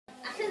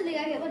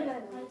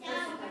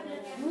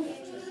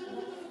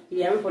কি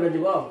আমি পড়ে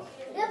দিব?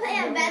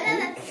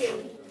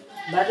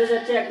 বাজে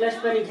যাচ্ছে, এক গ্লাস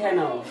পানি খেয়ে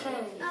নাও।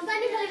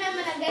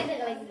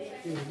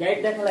 গাইড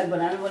দেখা লাগবে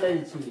না, আমি বলে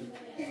দিচ্ছি।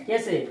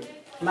 কেসে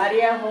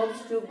মারিয়া Hopes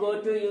to go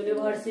to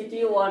university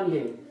one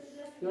day.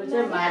 কি বলছে?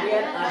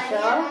 মারিয়ার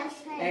আশা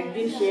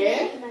একদিন সে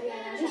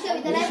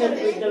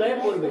বিশ্ববিদ্যালয়ে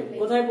পড়বে।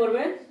 কোথায়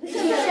পড়বে?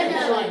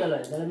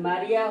 বিশ্ববিদ্যালয়। তাহলে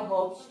মারিয়া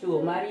হোপস টু,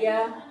 মারিয়া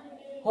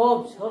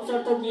হোপস, হোপস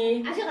অর্থ কি?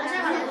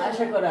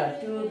 আশা করা।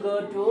 To go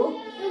to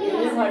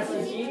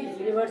university,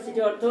 university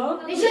অর্থ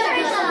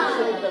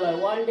বিশ্ববিদ্যালয়।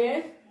 ওয়ান ডে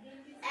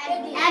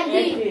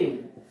একদিন।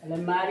 তাহলে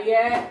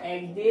মারিয়া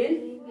একদিন,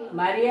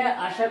 মারিয়া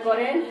আশা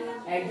করেন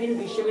একদিন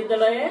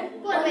বিশ্ববিদ্যালয়ে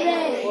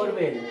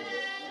পড়বেন।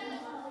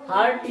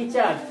 হার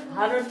টিচার,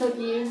 হার অর্থ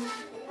কি?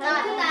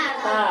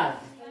 তার,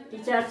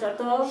 টিচার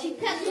অর্থ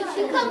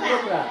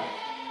শিক্ষকরা।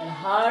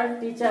 হার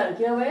টিচার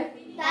কি হবে?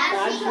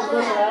 তার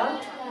শিক্ষকরা।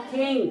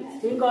 থিঙ্ক,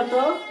 থিঙ্ক অর্থ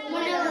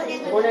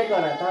মনে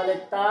করা। তাহলে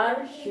তার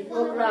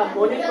শিক্ষকরা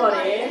মনে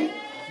করেন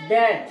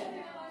দ্যাট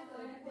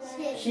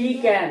she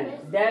can,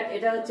 that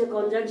এটা হচ্ছে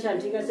কনজাংশন,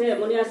 ঠিক আছে?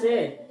 এমনই আছে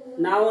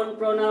noun,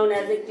 pronoun,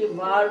 adjective,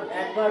 verb,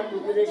 adverb,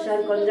 preposition,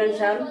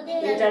 conjunction,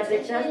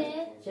 interjection.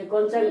 সে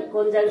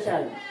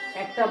কনজাংশন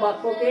একটা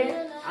বাক্যকে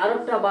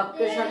আরেকটা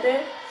বাক্যের সাথে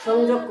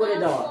সংযোগ করে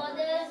দেওয়া,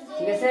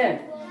 ঠিক আছে?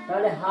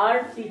 তাহলে হার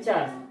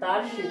টিচার,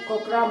 তার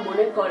শিক্ষকরা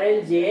মনে করেন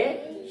যে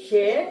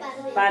সে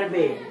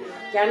পারবে।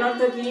 কেন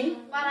অর্থ কি?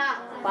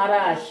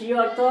 পারা। সি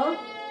অর্থ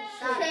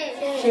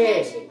সে।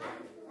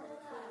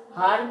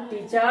 হার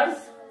teachers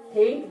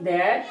think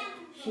that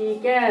she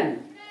can,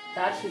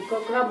 তার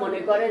শিক্ষকরা মনে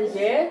করেন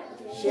যে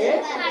সে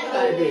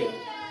পারবে,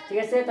 ঠিক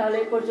আছে? তাহলে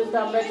এই পর্যন্ত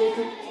আমরা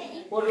যেটুকু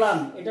পড়লাম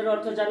এটার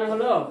অর্থ জানা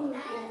হলো।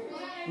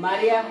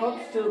 মারিয়া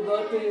Hopes to go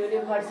to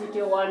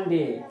university one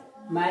day,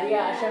 মারিয়া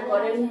আশা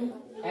করেন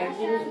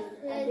একদিন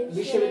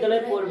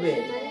বিশ্ববিদ্যালয়ে পড়বে।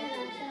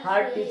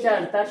 হার টিচার,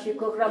 তার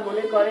শিক্ষকরা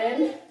মনে করেন,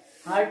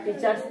 হার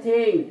টিচার্স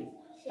থিঙ্ক,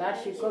 তার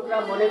শিক্ষকরা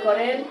মনে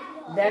করেন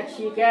দ্যাট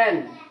শি ক্যান,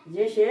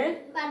 যে সে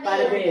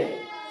পারবে।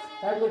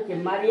 তারপর কি?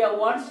 মারিয়া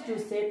wants to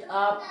set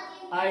up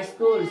a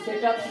school.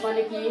 Set up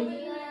মানে কি?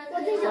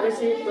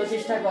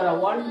 প্রতিষ্ঠা করা।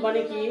 ওয়ান্ট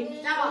মানে কি?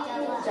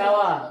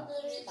 চাওয়া।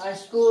 আ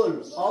school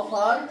of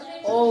her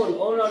own,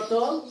 on অর্থ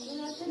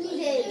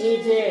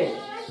নিজে।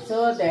 So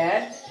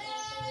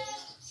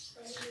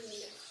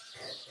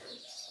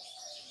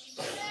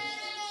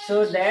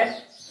that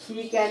she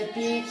can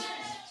teach,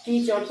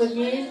 teach অর্থ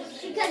কি?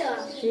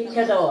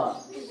 শিক্ষা দেওয়া।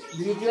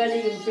 Visually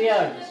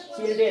impaired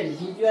children,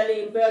 visually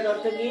impaired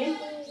অর্থ কি?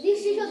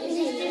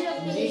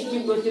 দৃষ্টি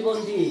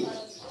প্রতিবন্ধী।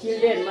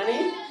 চিলড্রেন মানে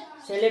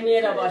ছেলে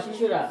মেয়েরা বা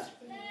শিশুরা।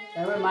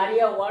 তারপর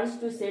মারিয়া wants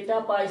to set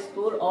up a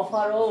school of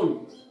her own,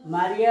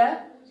 মারিয়া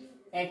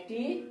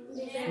একটি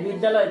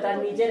বিদ্যালয়, তার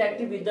নিজের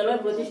একটি বিদ্যালয়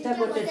প্রতিষ্ঠা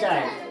করতে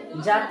চায়,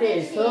 যাতে,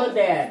 সো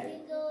দ্যাট,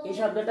 এই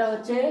শব্দটা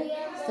হচ্ছে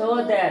সো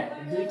দ্যাট,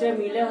 দুইটা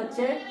মিলে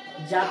হচ্ছে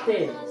যাতে।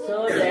 সো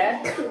দ্যাট,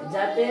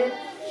 যাতে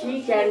শি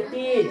ক্যান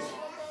টিচ,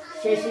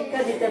 সে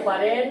শিক্ষা দিতে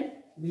পারেন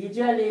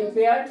ভিজুয়ালি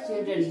ইম্পেয়ার্ড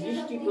চিলড্রেন,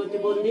 দৃষ্টি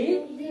প্রতিবন্ধী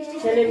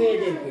ছেলে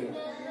মেয়েদেরকে।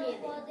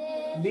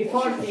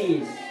 বিফোর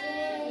দিস,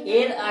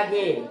 এর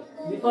আগে।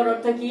 বিফোর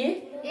অর্থ কি?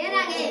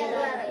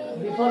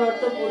 বিফোর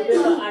অর্থ পূর্বে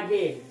বা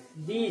আগে।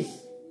 দিস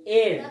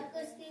এর,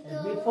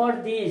 বিফোর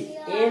দিস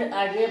এর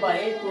আগে বা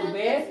এর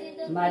পূর্বে।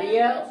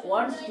 মারিয়া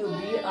wants to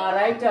be a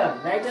writer,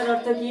 writer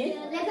অর্থ কি?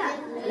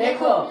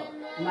 লেখক।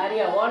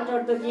 মারিয়া ওয়ান্ট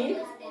অর্থ কি?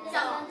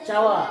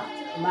 চাওয়া।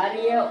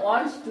 মারিয়া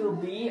wants to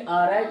be a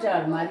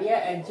writer, মারিয়া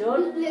একজন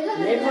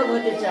লেখক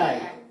হতে চায়।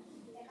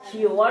 She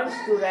wants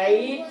to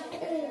write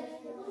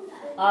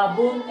a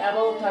book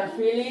about her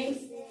feelings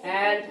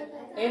and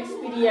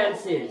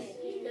experiences,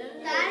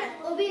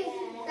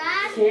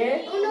 সে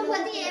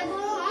অনুভূতি এবং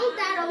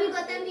তার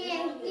অভিজ্ঞতা নিয়ে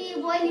একটি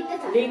বই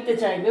লিখতে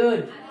চায়।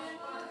 Good.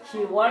 She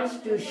wants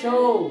to show,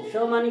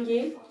 show মানে কি?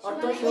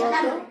 অর্থ শো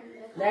অর্থ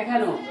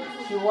দেখানো।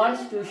 She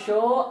wants to show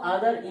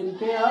other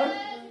impaired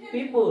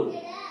people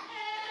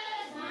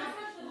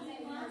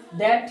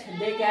that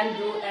they can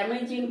do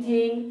amazing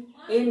thing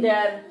in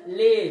their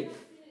life.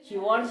 She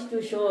wants to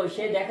show,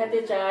 she দেখাতে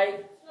চায়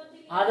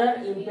other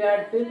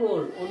impaired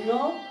people, অন্য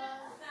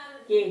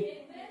কি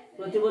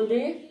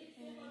প্রতিবন্ধী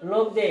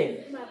লোকদের,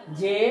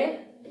 যে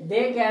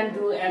they can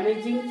do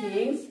amazing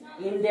things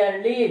in their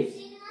lives,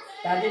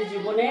 তাদের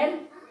জীবনের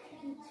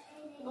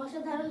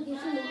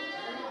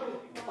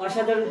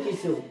অসাধারণ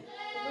কিছু।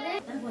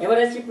 এবার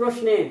আসছি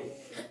প্রশ্নে।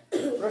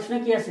 প্রশ্ন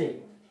কি আছে?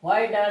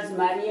 Why does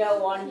Maria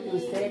want to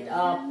set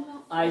up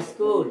a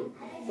school?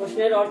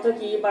 প্রশ্নের অর্থ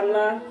কি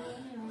Bangla?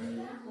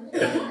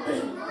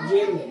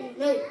 Gym.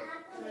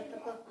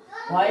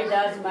 Why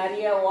does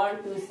Maria want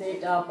to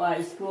set up a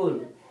school?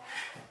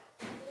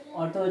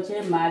 অর্থ হচ্ছে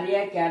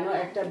মারিয়া কেন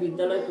একটা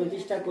বিদ্যালয়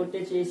প্রতিষ্ঠা করতে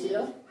চেয়েছিল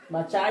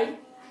বা চাই।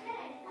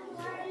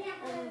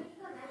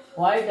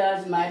 Why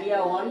does Maria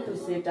want to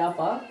set up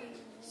a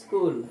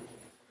school?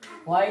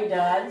 Why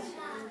does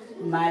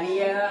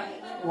Maria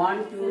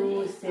want to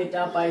set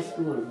up a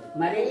school?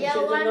 Maria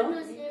কিসের জন্য?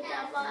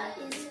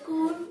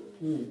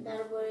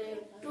 তারপরে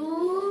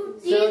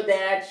so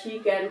that she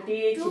can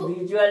teach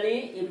visually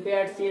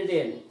impaired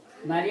children.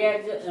 মারিয়া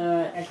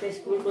একটা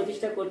স্কুল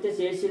প্রতিষ্ঠা করতে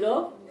চেয়েছিল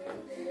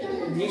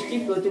দৃষ্টি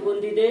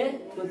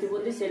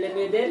প্রতিবন্ধী ছেলে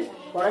মেয়েদের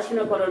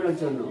পড়াশোনা করানোর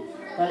জন্য।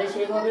 তাহলে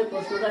সেইভাবে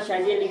প্রশ্নটা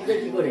সাজিয়ে লিখবে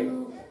কি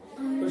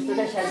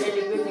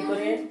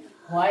করে?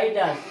 হোয়াই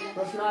ডাজ,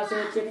 প্রশ্ন আছে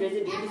হচ্ছে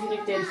প্রেজেন্ট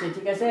ইনডিফিনিট টেন্সে,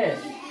 ঠিক আছে?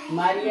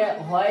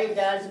 Why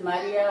does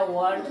Maria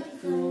want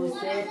to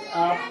set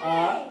up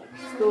a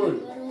school,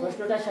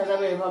 প্রশ্নটা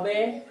সাজাবে এভাবে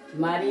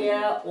মারিয়া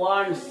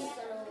ওয়ান্টস,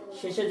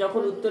 শেষে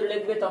যখন উত্তর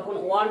লিখবে তখন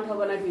ওয়ান্ট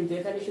হবে না, কিন্তু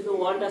এখানে শুধু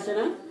ওয়ান্ট আছে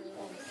না,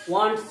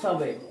 ওয়ান্টস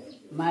হবে।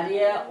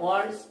 মারিয়া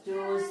ওয়ান্টস টু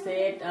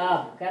সেট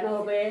আপ কেন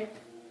হবে?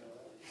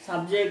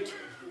 Subject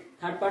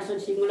third person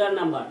singular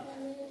number,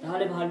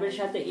 তাহলে ভার্বের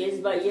সাথে এস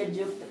বা ই এর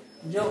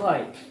যোগ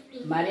হয়।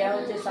 মারিয়া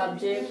হচ্ছে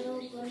সাবজেক্ট,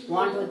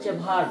 ওয়ান্ট হচ্ছে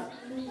ভার্ব,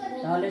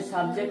 তাহলে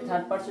subject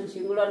third person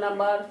singular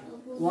number,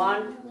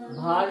 want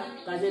verb,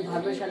 কাজে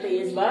ভার্বের সাথে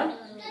এস বা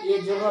ই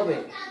এর যোগ হবে।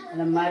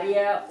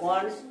 মারিয়া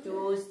wants to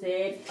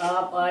set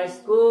up a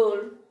school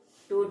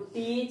to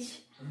teach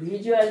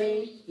visually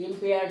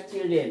impaired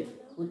children.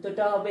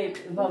 উত্তরটা হবে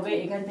এভাবে,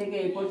 এখান থেকে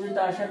এই পর্যন্ত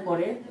আসার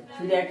পরে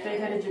শুধু একটা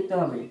এখানে যুক্ত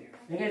হবে,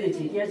 লিখে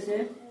দিচ্ছি, ঠিক আছে?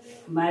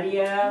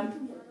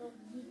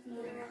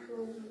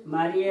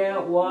 Maria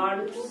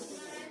wants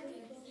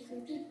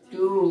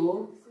to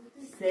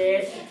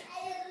set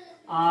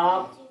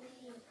up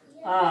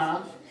a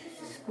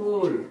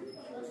school.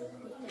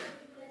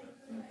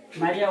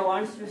 Maria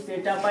wants to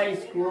set up a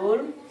school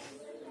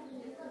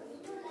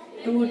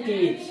to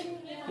teach.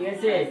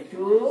 Yes,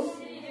 to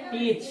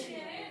teach.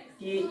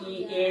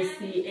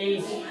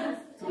 T-E-A-C-H.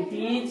 To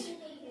teach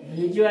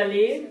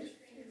visually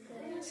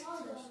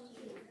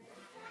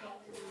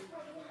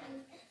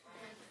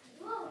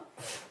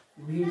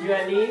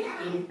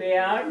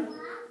impaired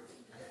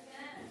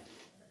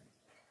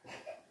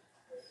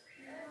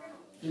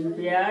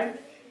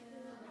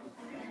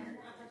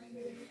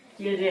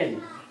children.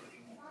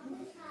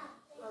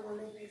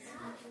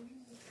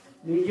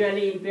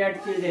 Visually impaired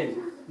children.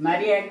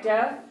 মারিয়া একটা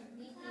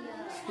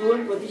স্কুল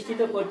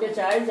প্রতিষ্ঠিত করতে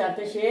চায়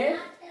যাতে সে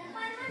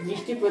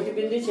দৃষ্টি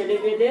প্রতিবন্ধী ছেলে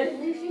মেয়েদের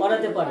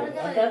পড়াতে পারে,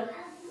 অর্থাৎ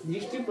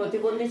দৃষ্টি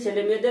প্রতিবন্ধী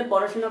ছেলে মেয়েদের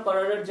পড়াশোনা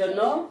করানোর জন্য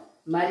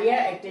মারিয়া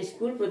একটা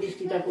স্কুল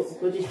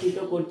প্রতিষ্ঠিত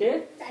করতে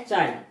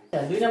চায়।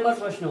 2 নম্বর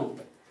প্রশ্ন,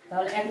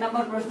 তাহলে 1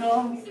 নম্বর প্রশ্ন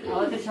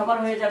আমাদের সবার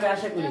হয়ে যাবে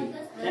আশা করি,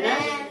 তাই না?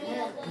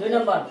 2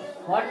 নম্বর,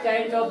 what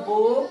kind of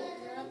book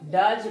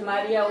does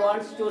Maria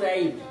wants to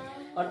right,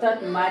 অর্থাৎ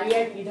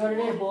মারিয়া কি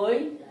ধরনের বই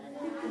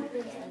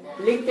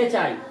লিখতে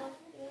চায়?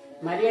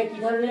 মারিয়া কি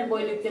ধরনের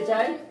বই লিখতে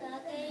চায়?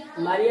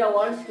 Maria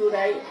wants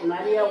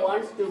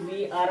to be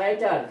a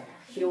writer.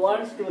 She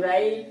wants to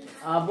write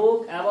a book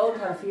about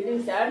her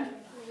feelings and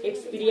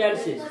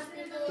experiences.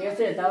 ঠিক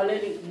আছে, তাহলে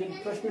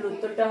প্রশ্নের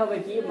উত্তরটা হবে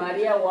কি?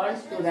 Maria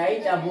wants to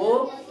write a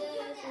book.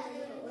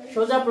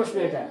 সোজা প্রশ্ন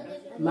এটা।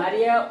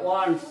 Maria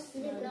wants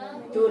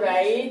to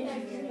write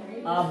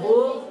a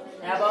book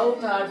about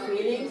her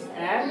feelings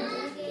and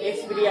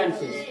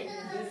experiences.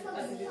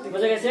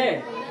 বুঝা গেছে?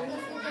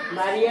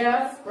 মারিয়া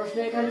প্রশ্ন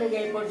এখান থেকে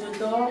এই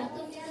পর্যন্ত।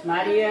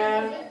 মারিয়া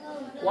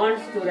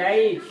wants to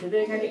write, শুধু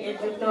এখানে এর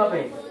যুক্ত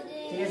হবে,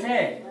 ঠিক আছে?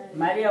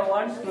 Maria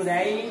wants to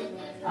write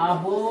a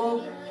book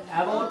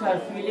about her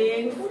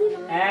feelings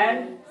and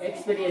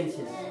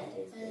experiences.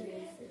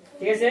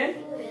 ঠিক আছে,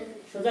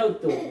 সোজা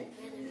উত্তর।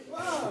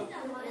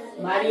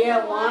 Maria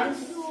wants,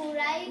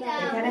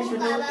 এখানে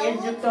শুধু এর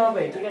যুক্ত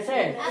হবে, ঠিক আছে?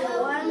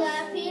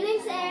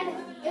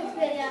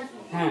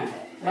 হ্যাঁ,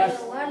 বাস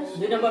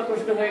 2 নম্বর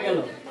প্রশ্ন হয়ে গেল,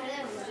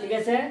 ঠিক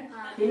আছে?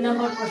 3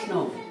 নম্বর প্রশ্ন,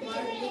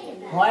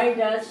 Why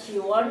does she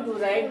want to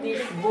write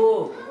this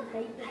book?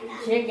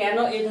 সে কেন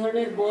এই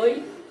ধরনের বই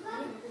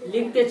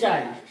লিখতে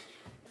চায়?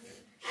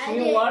 She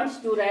wants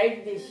to write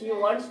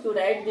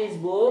these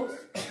books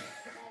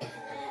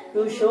to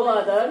show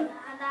other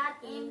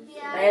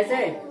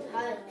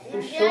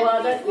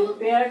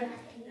impaired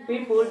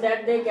people that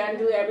they can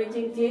do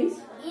amazing things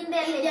in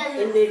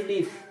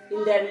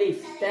their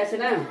lives. তাই আছে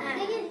না?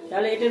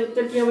 তাহলে এটার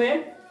উত্তর কি হবে?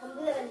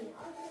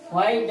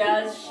 Why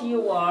does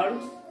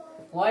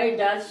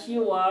she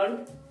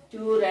want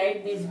to write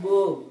this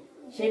book?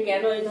 সে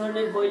কেন এই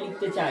ধরনের বই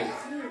লিখতে চায়?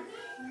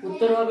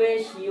 উত্তর হবে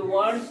she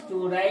wants to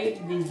write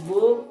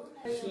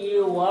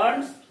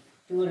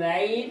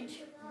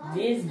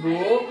this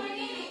book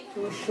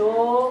to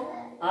show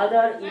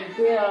other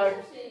impaired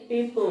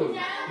people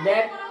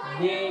that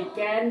they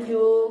can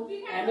do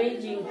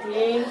amazing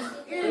things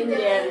in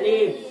their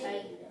lives.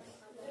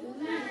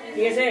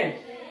 ঠিক আছে,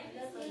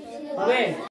 হবে?